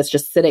money that's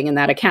just sitting in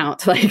that account.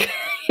 It's like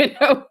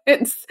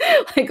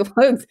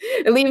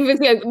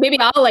maybe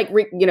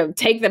I'll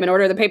take them and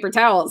order the paper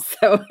towels.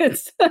 So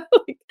it's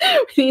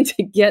we need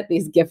to get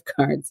these gift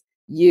cards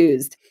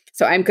used.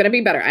 So I'm going to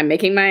be better. I'm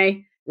making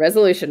my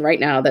resolution right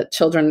now that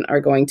children are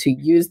going to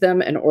use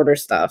them and order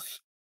stuff.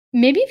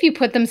 Maybe if you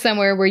put them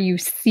somewhere where you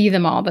see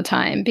them all the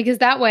time, because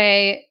that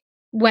way,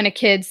 when a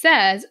kid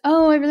says,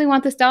 oh, I really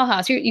want this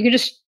dollhouse, you can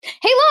just,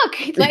 hey,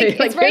 look, it's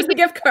right. Here's the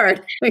gift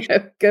card.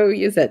 Go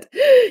use it.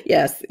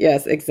 Yes,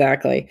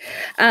 exactly.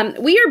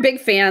 We are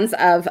big fans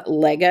of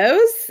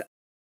Legos.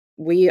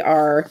 We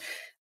are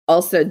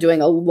also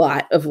doing a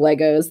lot of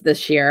Legos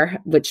this year,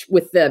 which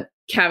with the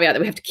caveat that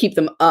we have to keep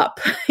them up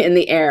in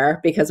the air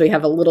because we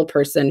have a little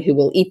person who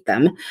will eat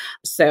them.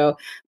 So,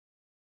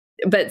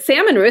 but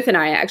Sam and Ruth and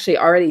I actually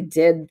already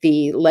did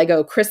the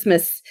Lego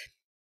Christmas.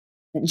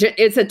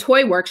 It's a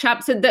toy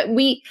workshop. So that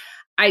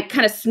I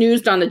kind of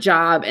snoozed on the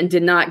job and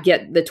did not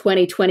get the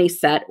 2020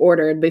 set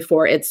ordered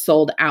before it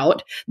sold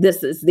out.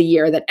 This is the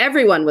year that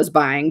everyone was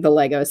buying the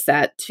Lego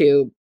set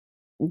to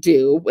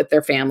do with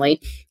their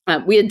family.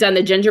 We had done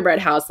the gingerbread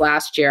house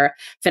last year,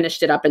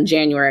 finished it up in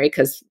January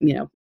because,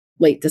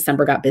 late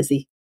December got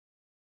busy.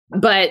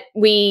 But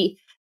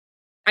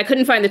I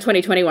couldn't find the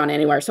 2021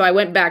 anywhere. So I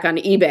went back on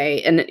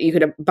eBay and you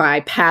could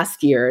buy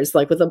past years,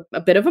 like with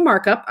a bit of a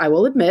markup, I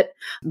will admit.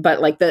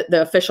 But like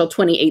the official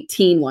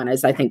 2018 one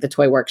is, I think, the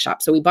Toy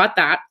Workshop. So we bought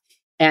that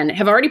and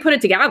have already put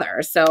it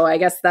together. So I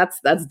guess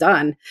that's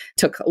done.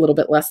 Took a little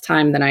bit less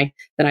time than I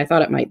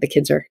thought it might. The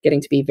kids are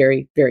getting to be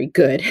very, very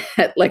good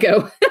at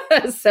Lego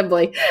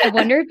assembly. I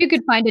wonder if you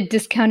could find a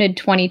discounted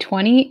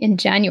 2020 in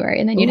January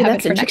and then you'd have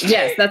it for next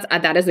year. Yes,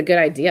 that is a good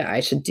idea. I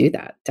should do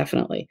that.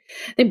 Definitely.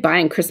 I think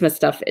buying Christmas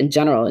stuff in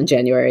general in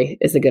January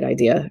is a good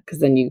idea, because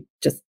then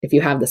if you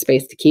have the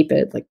space to keep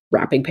it, like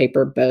wrapping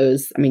paper,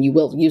 bows, I mean, you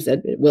will use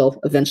it. It will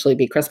eventually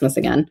be Christmas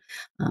again.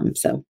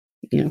 So,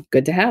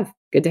 good to have.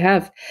 Good to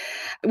have.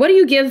 What do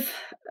you give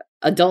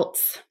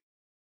adults?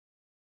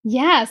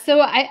 Yeah.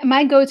 So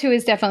my go-to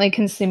is definitely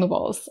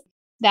consumables.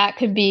 That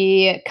could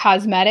be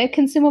cosmetic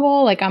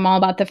consumable. Like I'm all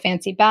about the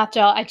fancy bath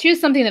gel. I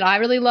choose something that I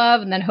really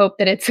love and then hope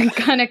that it's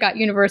kind of got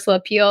universal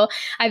appeal.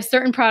 I have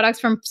certain products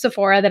from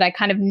Sephora that I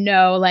kind of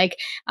know, like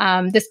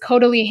this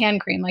Caudalie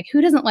hand cream. Like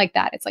who doesn't like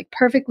that? It's like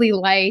perfectly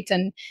light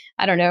and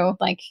I don't know,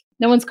 like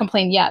no one's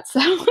complained yet. So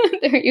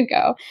there you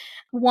go.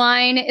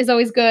 Wine is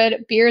always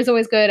good. Beer is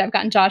always good. I've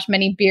gotten Josh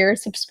many beer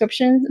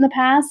subscriptions in the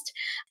past.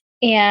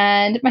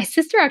 And my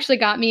sister actually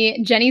got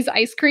me Jenny's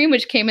ice cream,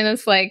 which came in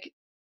this like,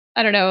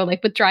 I don't know,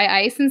 like with dry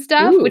ice and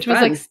stuff, Ooh, which was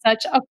fun. like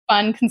such a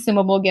fun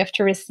consumable gift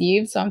to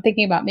receive. So I'm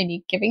thinking about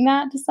maybe giving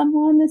that to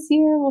someone this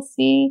year. We'll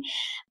see.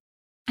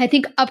 I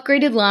think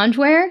upgraded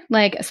loungewear,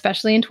 like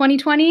especially in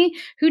 2020,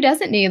 who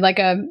doesn't need like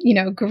a,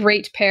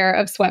 great pair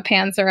of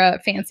sweatpants or a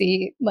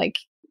fancy like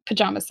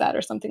pajama set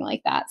or something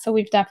like that. So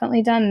we've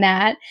definitely done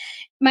that.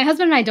 My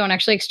husband and I don't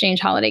actually exchange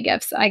holiday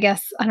gifts. I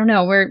guess, I don't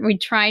know, we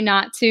try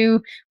not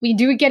to. We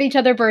do get each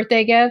other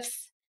birthday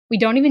gifts. We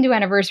don't even do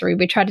anniversary.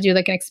 We try to do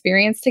like an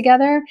experience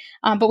together.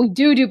 But we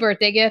do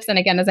birthday gifts. And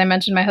again, as I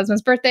mentioned, my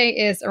husband's birthday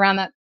is around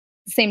that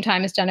same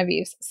time as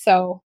Genevieve's.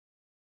 So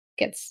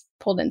gets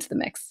pulled into the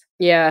mix.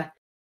 Yeah.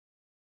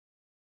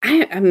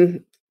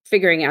 I'm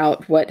figuring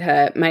out what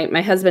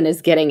my husband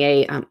is getting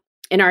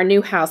in our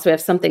new house. We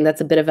have something that's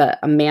a bit of a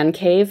man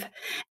cave.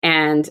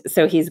 And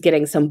so he's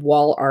getting some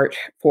wall art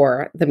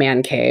for the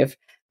man cave,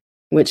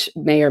 which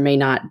may or may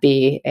not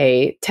be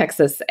a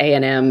Texas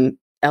A&M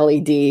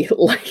LED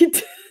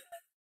light.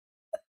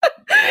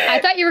 I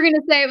thought you were going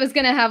to say it was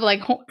going to have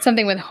like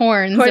something with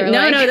horns. No,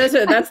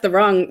 that's the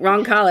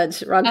wrong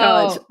college.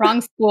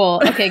 Wrong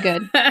school. Okay,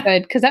 good.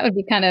 Because that would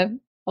be kind of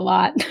a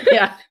lot.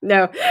 Yeah,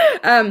 no.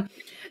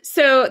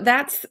 So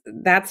that's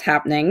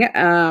happening.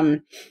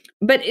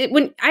 But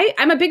when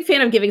I'm a big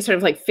fan of giving sort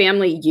of like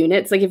family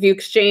units. Like if you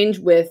exchange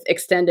with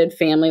extended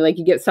family, like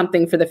you get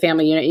something for the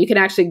family unit, you can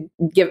actually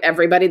give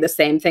everybody the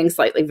same thing,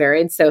 slightly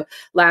varied. So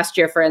last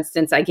year, for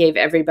instance, I gave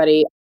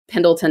everybody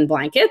Pendleton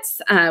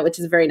blankets, which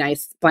is a very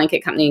nice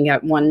blanket company. You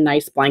got one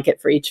nice blanket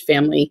for each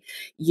family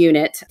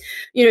unit.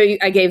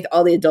 I gave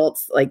all the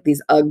adults like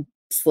these UGG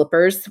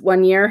slippers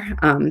one year.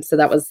 So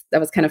that was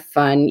kind of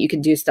fun. You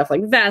could do stuff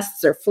like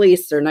vests or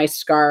fleece or nice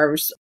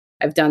scarves.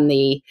 I've done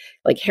the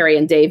like Harry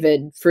and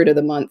David fruit of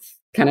the month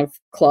kind of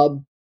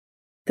club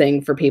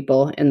thing for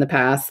people in the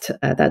past.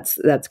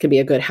 That's could be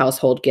a good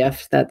household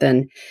gift that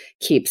then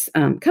keeps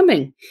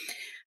coming.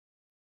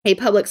 A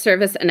public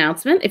service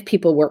announcement: if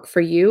people work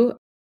for you,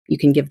 you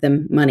can give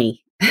them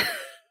money.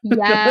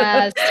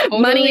 Yes,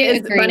 totally money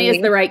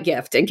is the right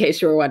gift, in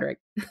case you were wondering.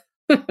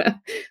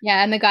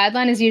 Yeah, and the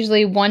guideline is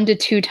usually 1 to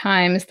 2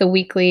 times the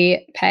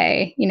weekly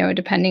pay,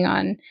 depending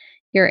on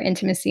your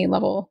intimacy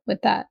level with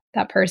that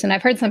person.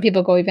 I've heard some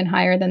people go even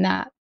higher than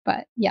that.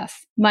 But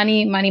yes,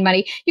 money.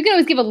 You can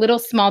always give a little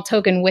small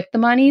token with the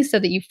money so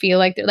that you feel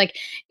like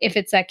if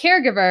it's a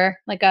caregiver,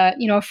 like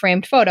a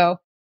framed photo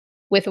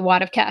with a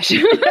wad of cash.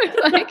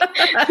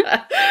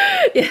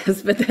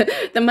 Yes, but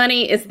the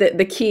money is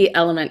the key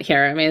element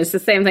here. I mean, it's the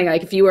same thing.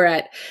 Like if you were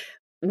at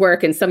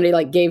work and somebody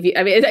like gave you,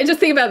 I mean, I just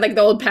think about like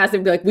the old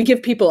passive, like we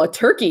give people a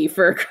turkey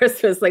for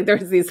Christmas. Like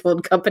there's these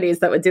old companies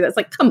that would do that. It's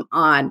like, come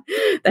on,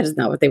 that is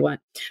not what they want.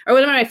 Or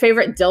one of my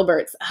favorite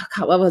Dilberts. Oh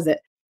God, what was it?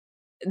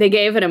 They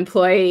gave an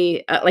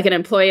employee, like an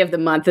employee of the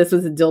month. This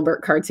was a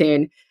Dilbert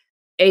cartoon,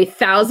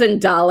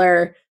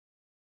 $1,000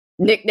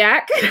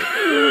 knickknack.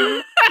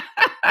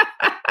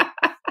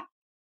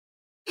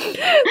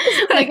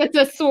 Like it's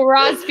a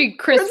Swarovski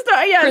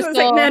crystal. Yes,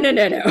 crystal, like,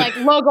 no. Like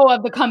logo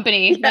of the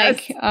company.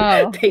 Yes. Like,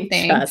 oh, they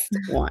thanks.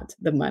 just want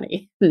the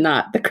money,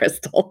 not the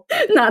crystal,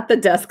 not the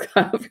desk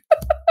cover.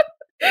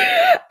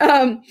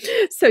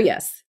 So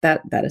yes,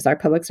 that is our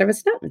public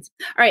service announcements.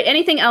 All right.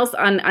 Anything else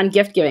on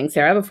gift giving,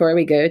 Sarah, before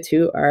we go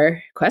to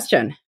our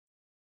question?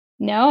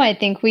 No, I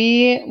think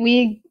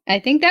I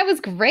think that was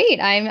great.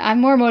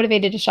 I'm more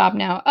motivated to shop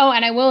now. Oh,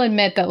 and I will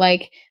admit that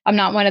like I'm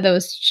not one of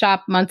those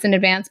shop months in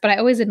advance, but I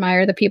always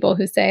admire the people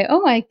who say,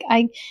 "Oh, I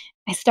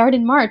start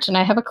in March and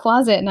I have a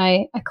closet and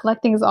I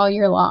collect things all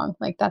year long."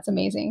 Like that's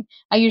amazing.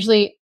 I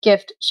usually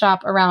gift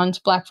shop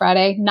around Black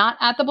Friday, not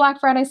at the Black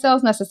Friday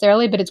sales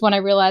necessarily, but it's when I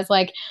realize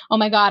like, oh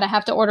my God, I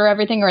have to order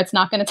everything or it's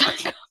not going to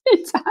come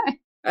in time.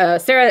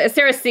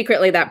 Sarah's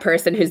secretly that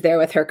person who's there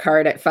with her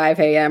cart at 5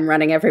 a.m.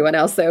 running everyone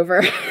else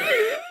over.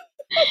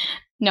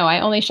 No, I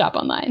only shop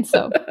online.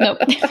 So nope.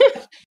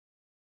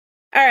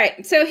 All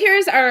right. So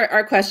here's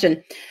our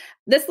question.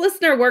 This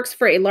listener works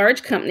for a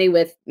large company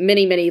with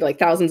many, like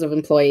thousands of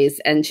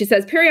employees. And she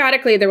says,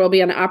 periodically, there will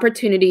be an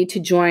opportunity to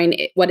join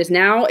what is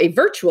now a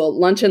virtual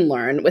lunch and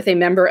learn with a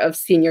member of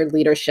senior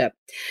leadership.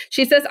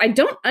 She says, I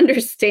don't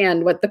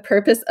understand what the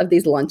purpose of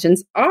these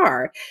luncheons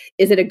are.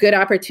 Is it a good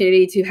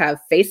opportunity to have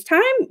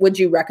FaceTime? Would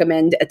you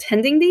recommend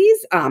attending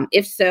these?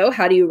 If so,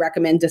 how do you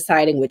recommend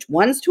deciding which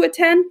ones to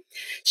attend?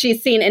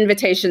 She's seen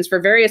invitations for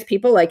various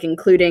people,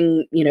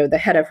 including, the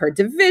head of her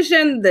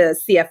division, the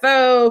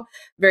CFO,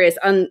 various,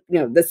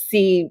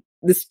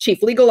 this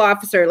chief legal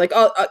officer,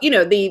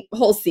 the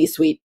whole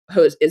C-suite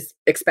host is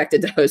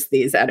expected to host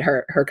these at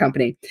her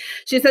company.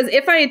 She says,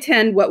 if I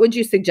attend, what would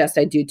you suggest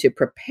I do to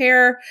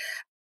prepare?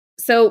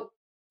 So,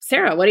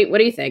 Sarah, what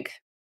do you think?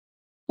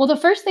 Well, the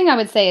first thing I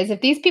would say is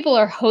if these people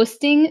are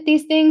hosting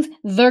these things,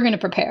 they're going to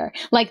prepare.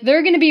 Like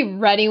they're going to be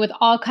ready with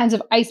all kinds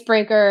of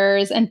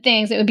icebreakers and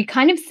things. It would be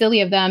kind of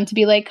silly of them to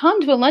be like, come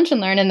to a lunch and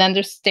learn and then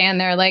just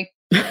stand there like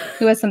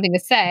who has something to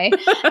say.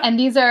 And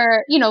these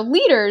are,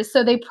 leaders.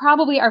 So they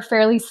probably are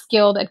fairly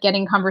skilled at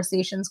getting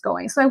conversations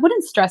going. So I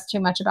wouldn't stress too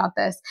much about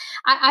this.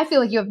 I feel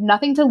like you have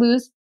nothing to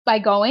lose by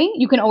going.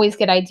 You can always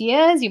get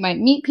ideas. You might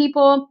meet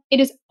people. It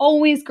is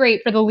always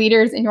great for the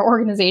leaders in your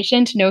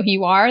organization to know who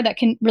you are. That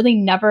can really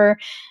never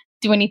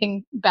do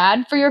anything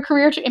bad for your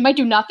career. It might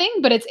do nothing,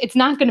 but it's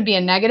not going to be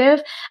a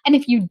negative. And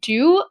if you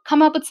do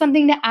come up with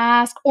something to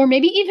ask, or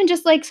maybe even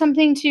just like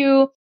something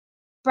to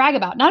brag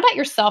about, not about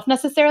yourself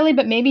necessarily,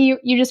 but maybe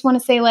you just want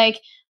to say like,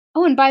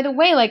 oh, and by the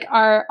way, like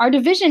our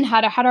division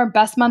had our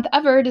best month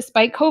ever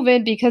despite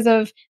COVID because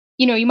of,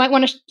 you might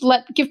want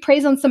to give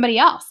praise on somebody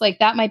else. Like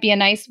that might be a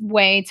nice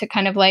way to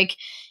kind of like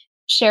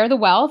share the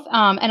wealth.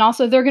 And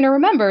also they're going to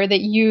remember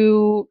that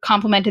you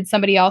complimented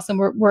somebody else and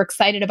we're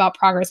excited about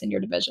progress in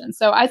your division.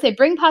 So I say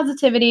bring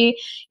positivity.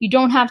 You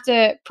don't have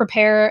to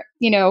prepare,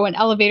 an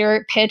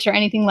elevator pitch or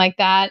anything like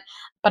that.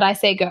 But I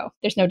say go.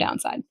 There's no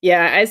downside.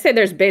 Yeah, I say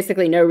there's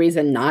basically no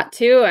reason not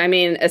to. I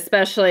mean,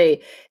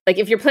 especially like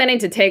if you're planning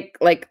to take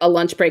like a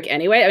lunch break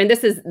anyway. I mean,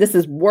 this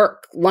is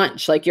work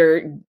lunch. Like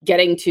you're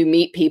getting to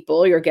meet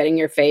people, you're getting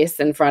your face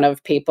in front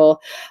of people.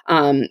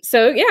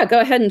 So yeah, go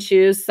ahead and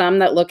choose some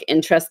that look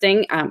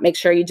interesting. Make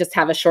sure you just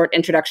have a short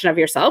introduction of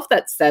yourself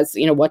that says,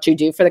 what you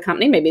do for the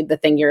company, maybe the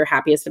thing you're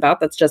happiest about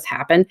that's just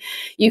happened.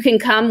 You can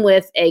come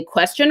with a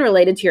question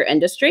related to your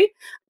industry.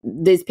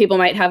 These people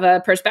might have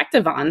a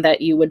perspective on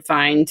that you would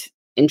find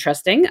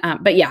interesting.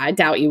 But yeah, I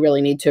doubt you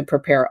really need to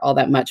prepare all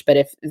that much. But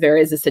if there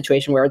is a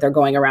situation where they're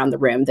going around the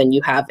room, then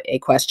you have a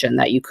question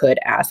that you could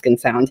ask and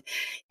sound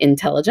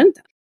intelligent.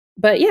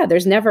 But yeah,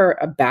 there's never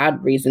a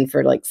bad reason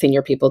for like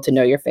senior people to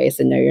know your face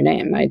and know your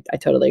name. I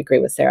totally agree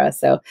with Sarah.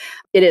 So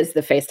it is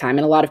the FaceTime.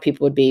 And a lot of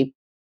people would be,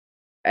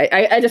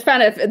 I just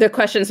found the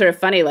question sort of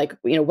funny, like,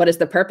 what is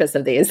the purpose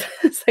of these?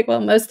 It's like,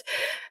 well,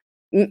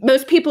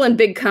 most people in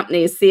big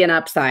companies see an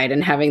upside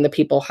in having the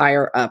people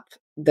higher up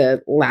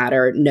the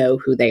ladder know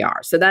who they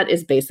are. So that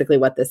is basically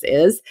what this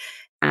is.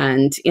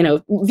 And,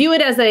 view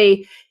it as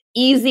a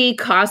easy,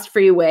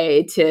 cost-free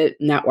way to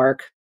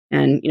network.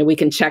 And, we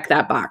can check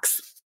that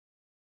box.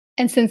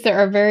 And since there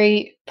are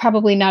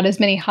probably not as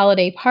many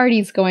holiday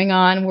parties going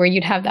on where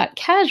you'd have that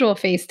casual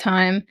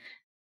FaceTime,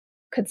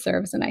 could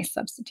serve as a nice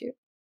substitute.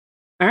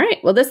 All right.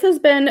 Well, this has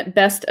been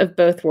Best of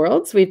Both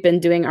Worlds. We've been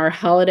doing our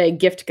holiday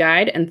gift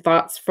guide and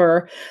thoughts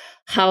for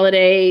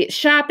holiday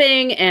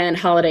shopping and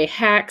holiday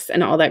hacks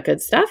and all that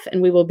good stuff. And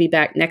we will be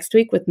back next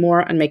week with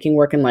more on making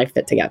work and life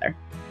fit together.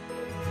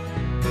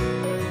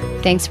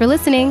 Thanks for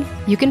listening.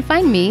 You can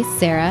find me,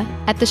 Sarah,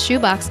 at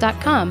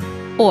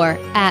theshoebox.com or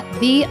at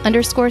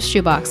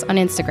 @the_shoebox on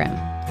Instagram.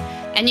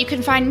 And you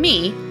can find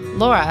me,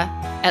 Laura,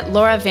 at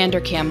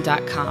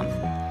lauravanderkam.com.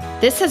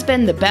 This has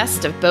been the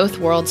Best of Both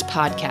Worlds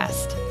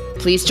podcast.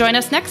 Please join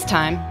us next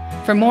time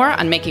for more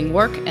on making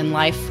work and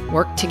life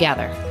work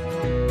together.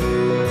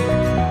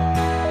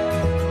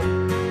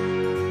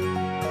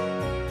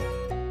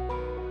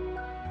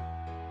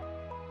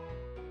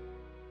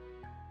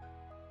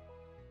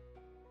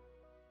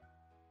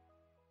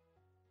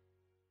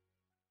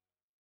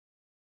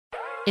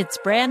 It's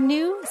brand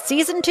new,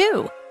 Season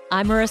 2.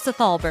 I'm Marissa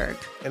Thalberg.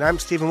 And I'm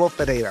Stephen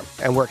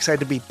Wolf-Bedeta, and we're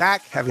excited to be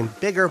back having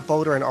bigger,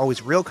 bolder, and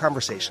always real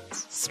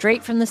conversations.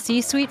 Straight from the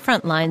C-suite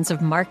front lines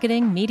of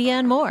marketing, media,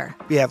 and more.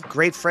 We have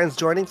great friends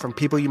joining from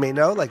people you may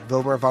know, like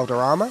Vilmer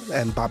Valderrama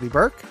and Bobby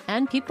Burke.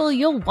 And people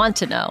you'll want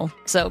to know.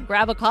 So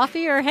grab a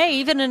coffee or, hey,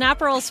 even an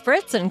Aperol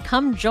Spritz and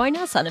come join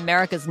us on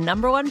America's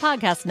 #1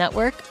 podcast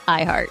network,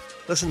 iHeart.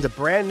 Listen to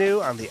Brand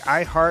New on the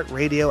iHeart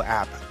Radio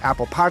app,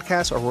 Apple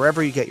Podcasts, or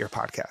wherever you get your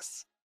podcasts.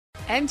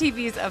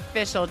 MTV's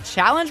official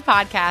Challenge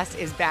podcast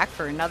is back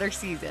for another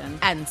season.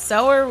 And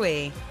so are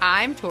we.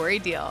 I'm Tori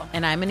Deal.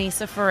 And I'm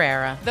Anissa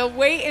Ferreira. The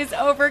wait is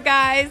over,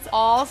 guys.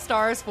 All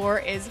Stars 4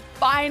 is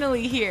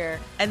finally here.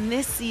 And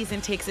this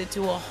season takes it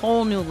to a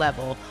whole new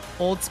level.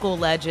 Old school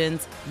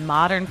legends,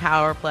 modern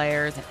power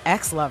players, and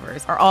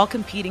ex-lovers are all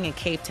competing in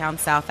Cape Town,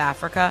 South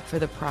Africa for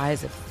the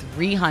prize of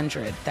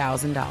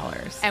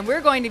 $300,000. And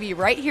we're going to be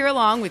right here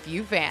along with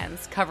you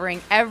fans,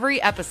 covering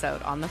every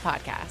episode on the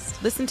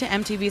podcast. Listen to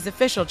MTV's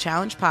official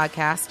Challenge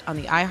podcast on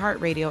the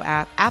iHeartRadio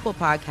app, Apple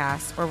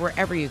Podcasts, or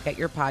wherever you get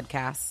your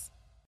podcasts.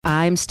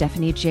 I'm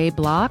Stephanie J.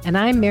 Block. And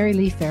I'm Mary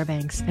Lee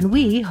Fairbanks. And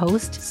we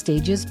host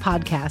Stages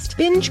Podcast.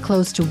 Binge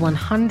close to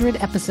 100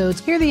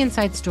 episodes. Hear the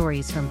inside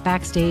stories from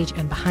backstage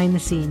and behind the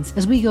scenes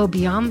as we go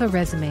beyond the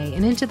resume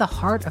and into the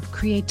heart of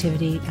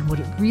creativity and what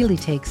it really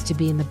takes to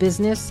be in the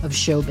business of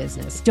show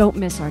business. Don't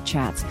miss our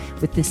chats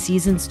with this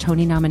season's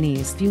Tony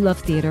nominees. If you love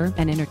theater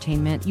and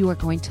entertainment, you are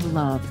going to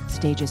love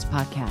Stages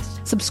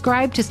Podcast.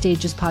 Subscribe to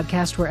Stages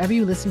Podcast wherever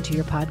you listen to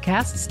your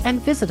podcasts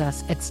and visit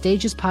us at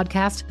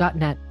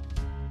stagespodcast.net.